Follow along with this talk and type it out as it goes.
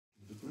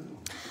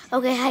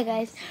Okay, hi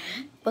guys.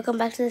 Welcome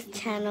back to this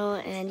channel,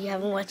 and you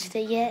haven't watched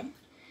it yet.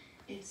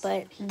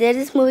 But there's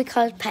this movie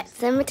called Pet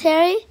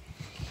Sematary,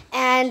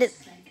 and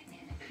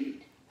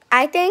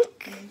I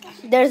think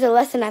there's a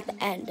lesson at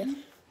the end.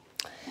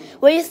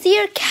 Where you see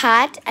your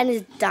cat and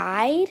it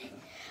died,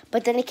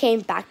 but then it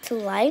came back to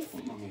life,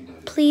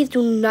 please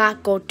do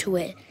not go to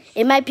it.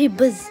 It might be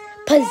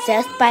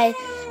possessed by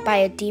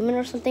a demon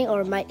or something,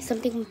 or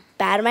something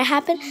bad might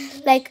happen.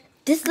 Like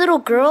this little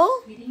girl.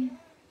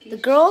 The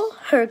girl,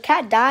 her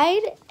cat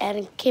died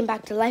and came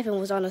back to life and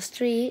was on the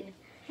street.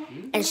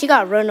 And she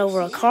got run over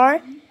a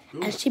car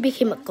and she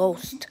became a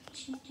ghost.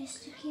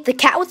 The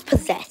cat was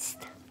possessed.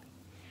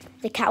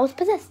 The cat was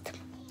possessed.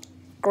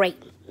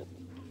 Great.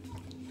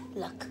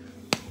 Look.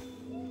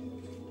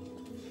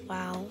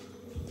 Wow.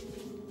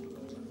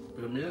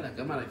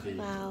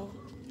 Wow.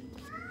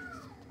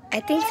 I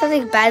think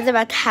something bad is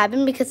about to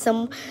happen because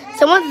someone's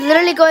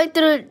literally going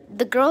through,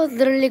 the girl's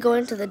literally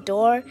going to the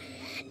door.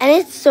 And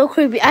it's so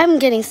creepy. I'm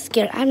getting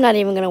scared. I'm not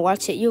even going to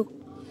watch it.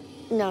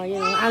 I'm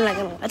not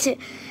going to watch it.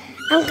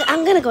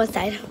 I'm going to go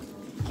inside.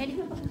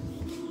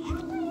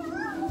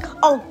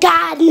 Oh,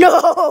 God,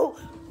 no!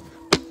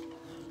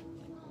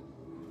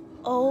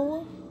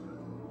 Oh,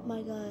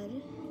 my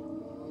God.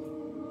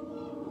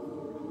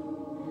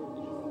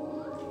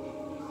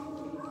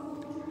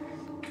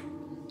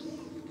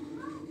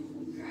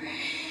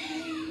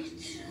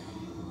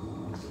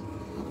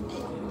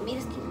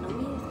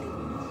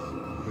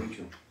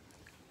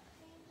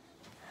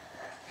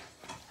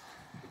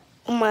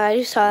 Oh my God,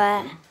 you saw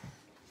that?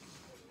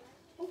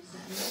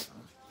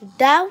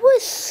 That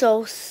was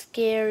so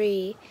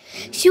scary.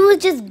 She was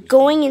just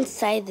going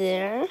inside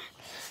there.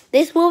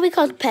 This movie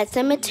called Pet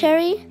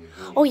Sematary.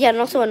 Oh yeah, and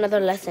also another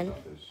lesson.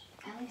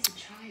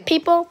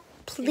 People,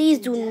 please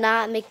do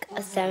not make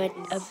a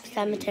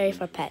cemetery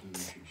for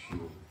pets.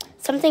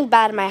 Something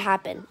bad might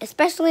happen,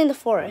 especially in the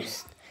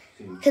forest.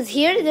 Because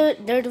here,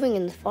 they're doing it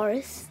in the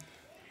forest.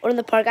 Or in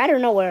the park, I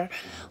don't know where.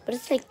 But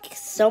it's like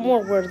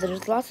somewhere where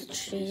there's lots of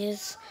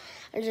trees.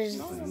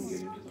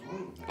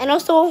 And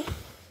also,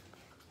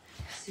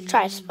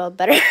 try to spell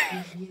better.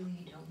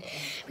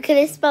 Because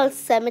they spelled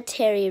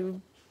cemetery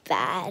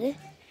bad.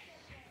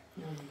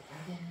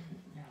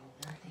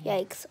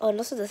 Yikes. Oh, and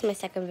also this is my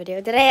second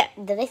video. Did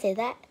I say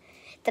that?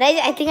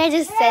 I think I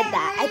just said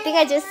that. I think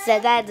I just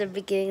said that at the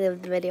beginning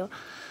of the video.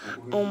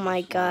 Oh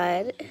my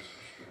God.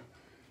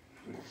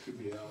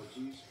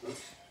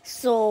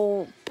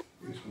 So,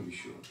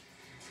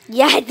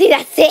 yeah, I think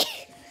that's it.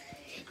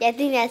 Yeah, I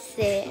think that's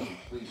it.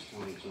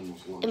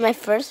 In my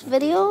first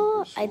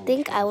video, I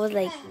think I was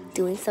like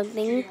doing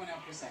something.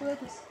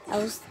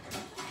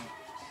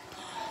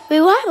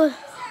 Wait, what?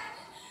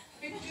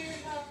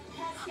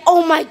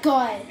 Oh my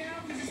God.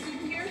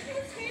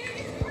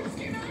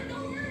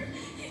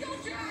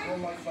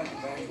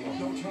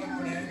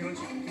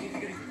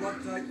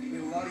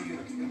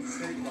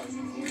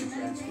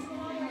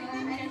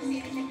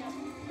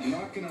 I'm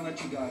not gonna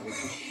let you die with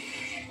this.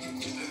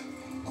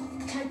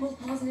 Typo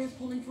positive,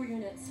 pulling for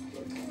units.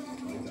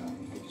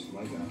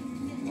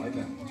 Lie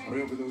down.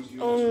 Hurry over those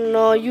units. Oh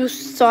no, you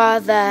saw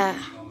that.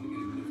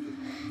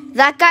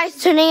 That guy's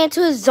turning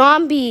into a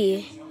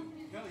zombie.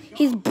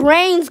 His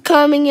brain's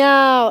coming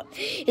out.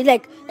 He's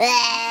like,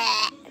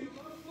 "Ah."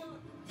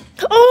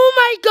 Oh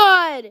my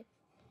God.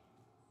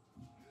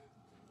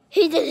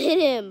 He just hit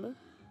him.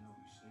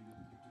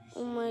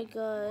 Oh my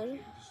God.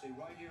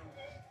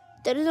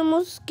 That is the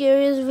most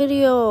scariest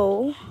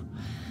video.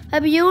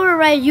 Papi, you were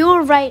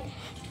right.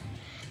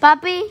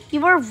 Papi,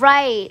 you were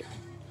right.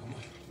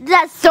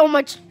 That's so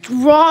much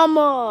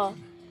drama.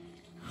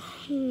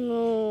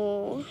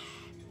 No.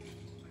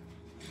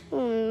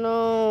 Oh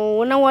no.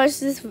 When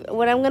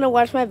I'm gonna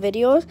watch my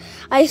videos,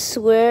 I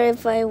swear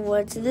if I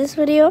watch this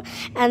video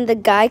and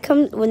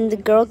when the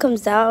girl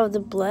comes out of the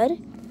blood,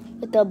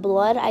 with the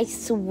blood, I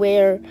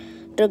swear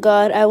to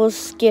God, I will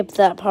skip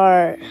that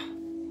part.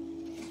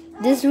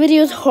 This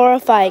video is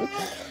horrifying.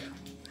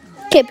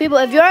 Okay, people,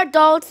 if you're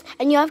adults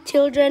and you have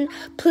children,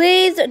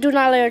 please do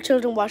not let your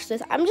children watch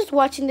this. I'm just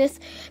watching this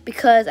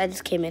because I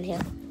just came in here.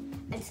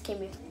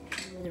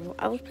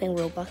 I was playing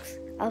Roblox.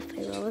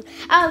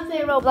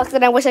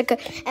 And I wish I could.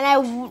 And I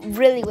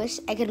really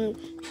wish I could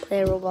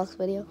play a Roblox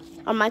video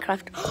on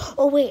Minecraft.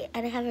 Oh, wait,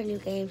 I have a new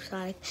game,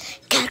 Sonic.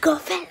 Gotta go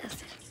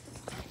fast.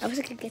 I wish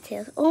I could get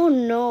Tails. Oh,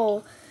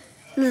 no.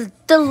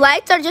 The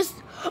lights are just...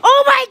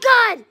 Oh, my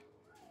God!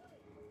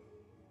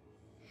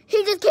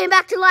 He just came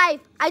back to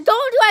life. I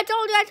told you.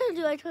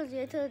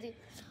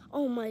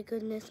 Oh my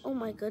goodness. Oh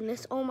my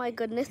goodness. Oh my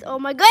goodness. Oh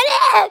my goodness.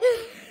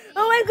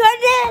 Oh my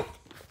goodness.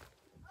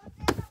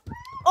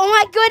 Oh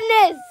my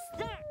goodness.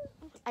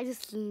 I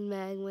just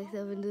smacked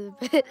myself into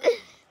the bed.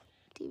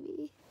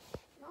 TV.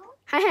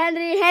 Hi,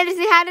 Henry. Henry,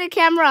 say hi to the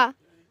camera.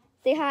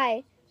 Say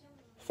hi.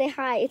 Say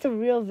hi. It's a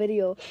real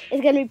video.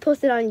 It's going to be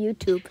posted on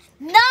YouTube.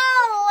 No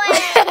way.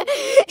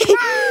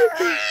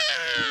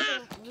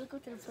 Look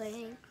what they're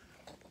playing.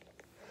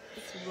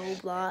 It's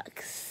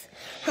Roblox.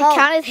 Her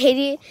account is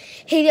Haiti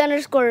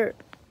 _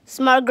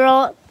 smart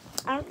girl.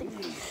 I don't think.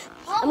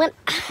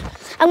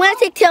 I'm gonna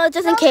take Taylor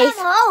just in case.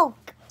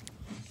 Hulk.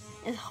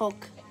 It's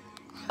Hulk.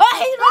 Oh,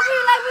 he's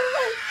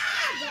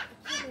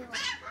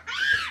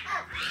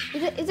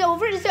running. Is it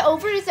over? Is it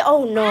over? Is it?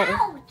 Oh no.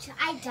 Ouch,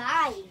 I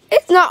died.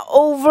 It's not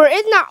over.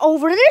 It's not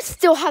over. They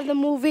still have the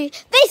movie.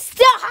 They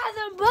still have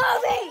the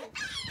movie.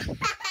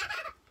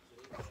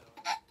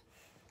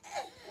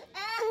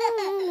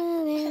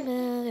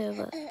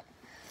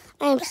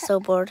 I am so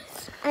bored.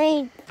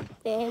 I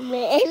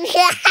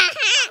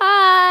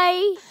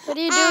Hi. What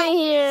are you doing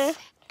here?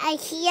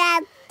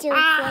 have to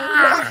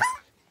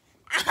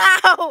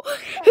Ow!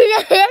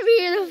 You hit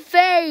me in the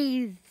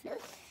face.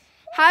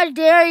 How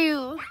dare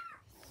you?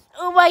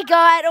 Oh my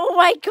god. Oh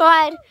my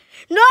god.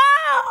 No!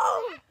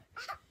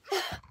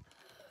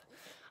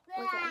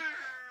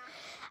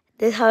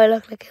 This is how I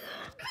look like.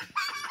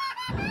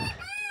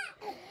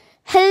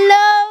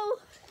 Hello.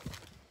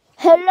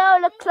 Hello,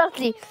 look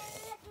closely.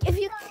 If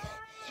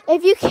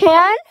you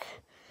can,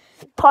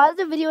 pause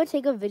the video and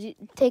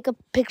take a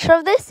picture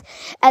of this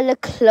and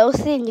look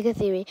closely and you can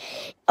see me.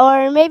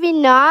 Or maybe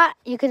not,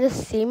 you can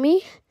just see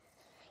me.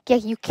 Yeah,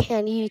 you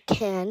can.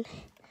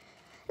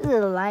 This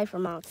is live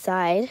from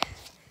outside.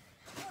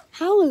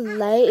 How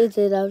light is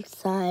it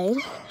outside?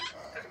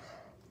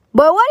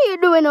 But what are you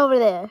doing over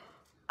there?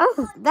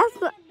 Oh, that's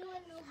not.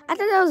 I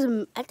thought that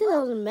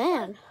was a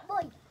man.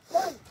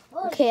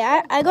 Okay,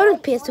 I go to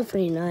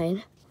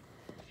PS249.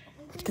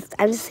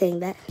 I'm just saying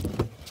that.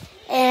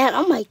 And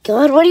oh my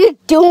god, what are you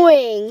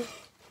doing?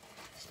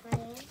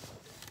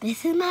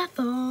 This is my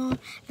phone.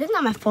 This is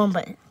not my phone,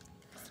 but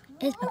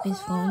it's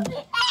Puppy's phone.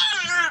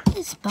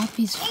 It's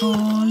Puppy's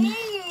phone.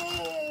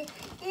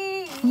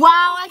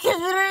 Wow, I can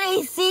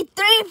literally see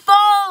 3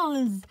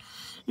 phones.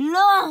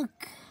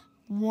 Look.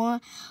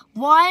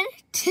 One,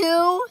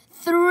 2,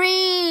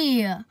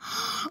 3.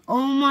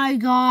 Oh my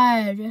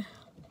god.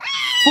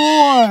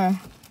 4.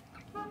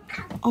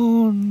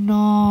 Oh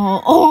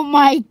no. Oh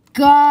my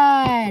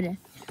god.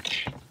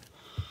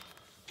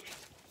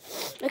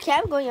 Okay,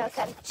 I'm going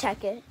outside to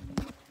check it.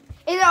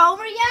 Is it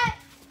over yet?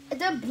 Is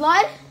there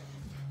blood?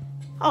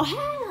 Oh,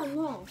 hell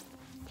no.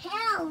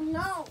 Hell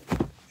no.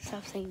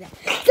 Stop saying that.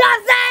 Stop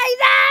saying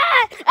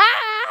that!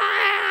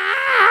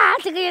 Ah!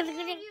 You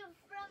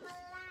from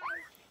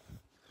alive.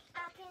 I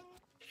can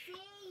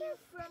see you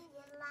from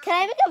your life. Can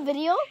I make a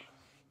video?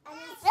 And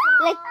it's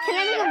Like, can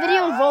I make a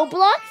video on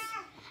Roblox?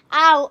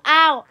 Ow,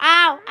 ow,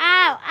 ow,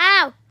 ow,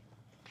 ow.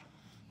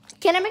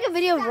 Can I make a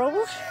video of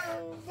Roblox?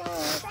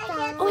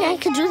 Oh yeah, I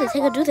could do this.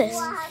 Look.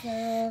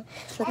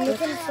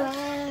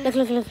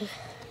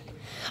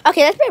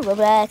 Okay, let's play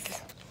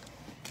Roblox.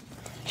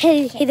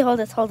 Hey, hold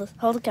the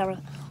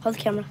camera. Hold the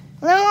camera.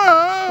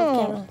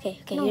 No. Okay,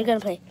 you're gonna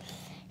play.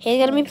 He's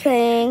gonna be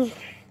playing.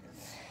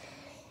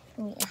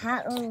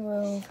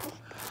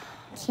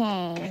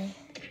 Okay.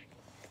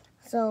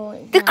 So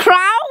The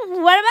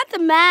crown? What about the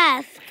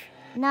mask?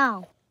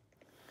 no.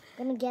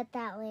 Gonna get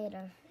that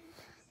later.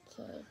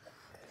 Okay.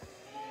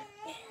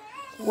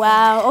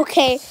 Wow,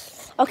 okay.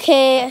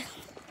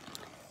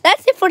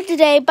 That's it for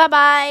today.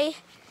 Bye-bye.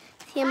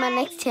 See you in my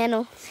next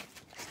channel.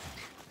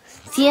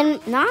 See you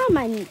not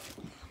my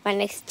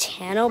next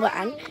channel, but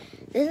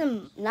this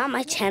is not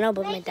my channel,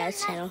 but my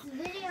dad's channel.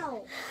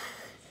 Video.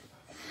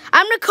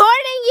 I'm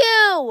recording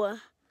you.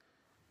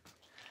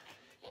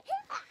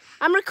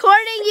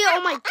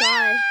 Oh my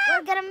god.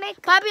 We're gonna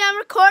make. Bobby, I'm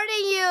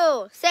recording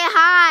you. Say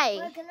hi.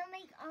 We're gonna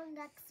make our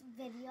next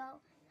video.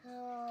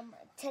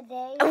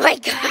 Today. Oh my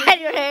god,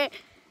 you're here.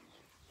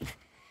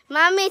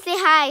 Mommy, say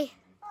hi.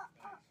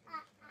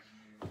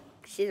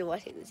 She's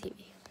watching the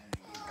TV.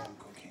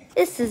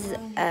 This is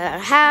a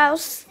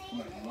house.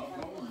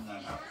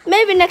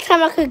 Maybe next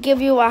time I could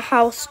give you a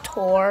house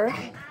tour.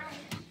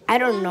 I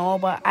don't know,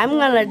 but I'm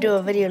gonna do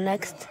a video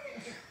next.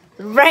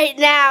 Right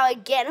now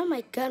again. Oh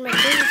my god, my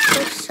face is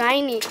so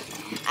shiny.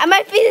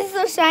 My face is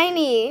so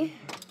shiny.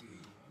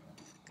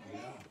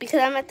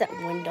 Because I'm at the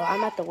window.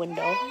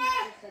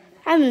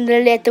 I'm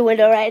literally at the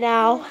window right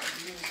now.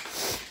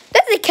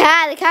 That's the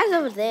cat. The cat's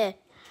over there.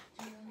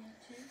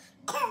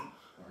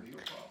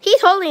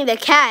 He's holding the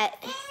cat.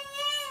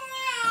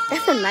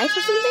 That's a knife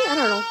or something? I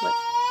don't know. But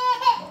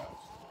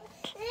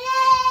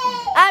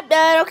I'm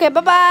done. Okay,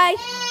 bye-bye.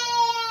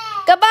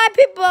 Goodbye,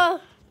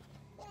 people.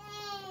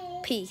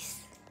 Peace.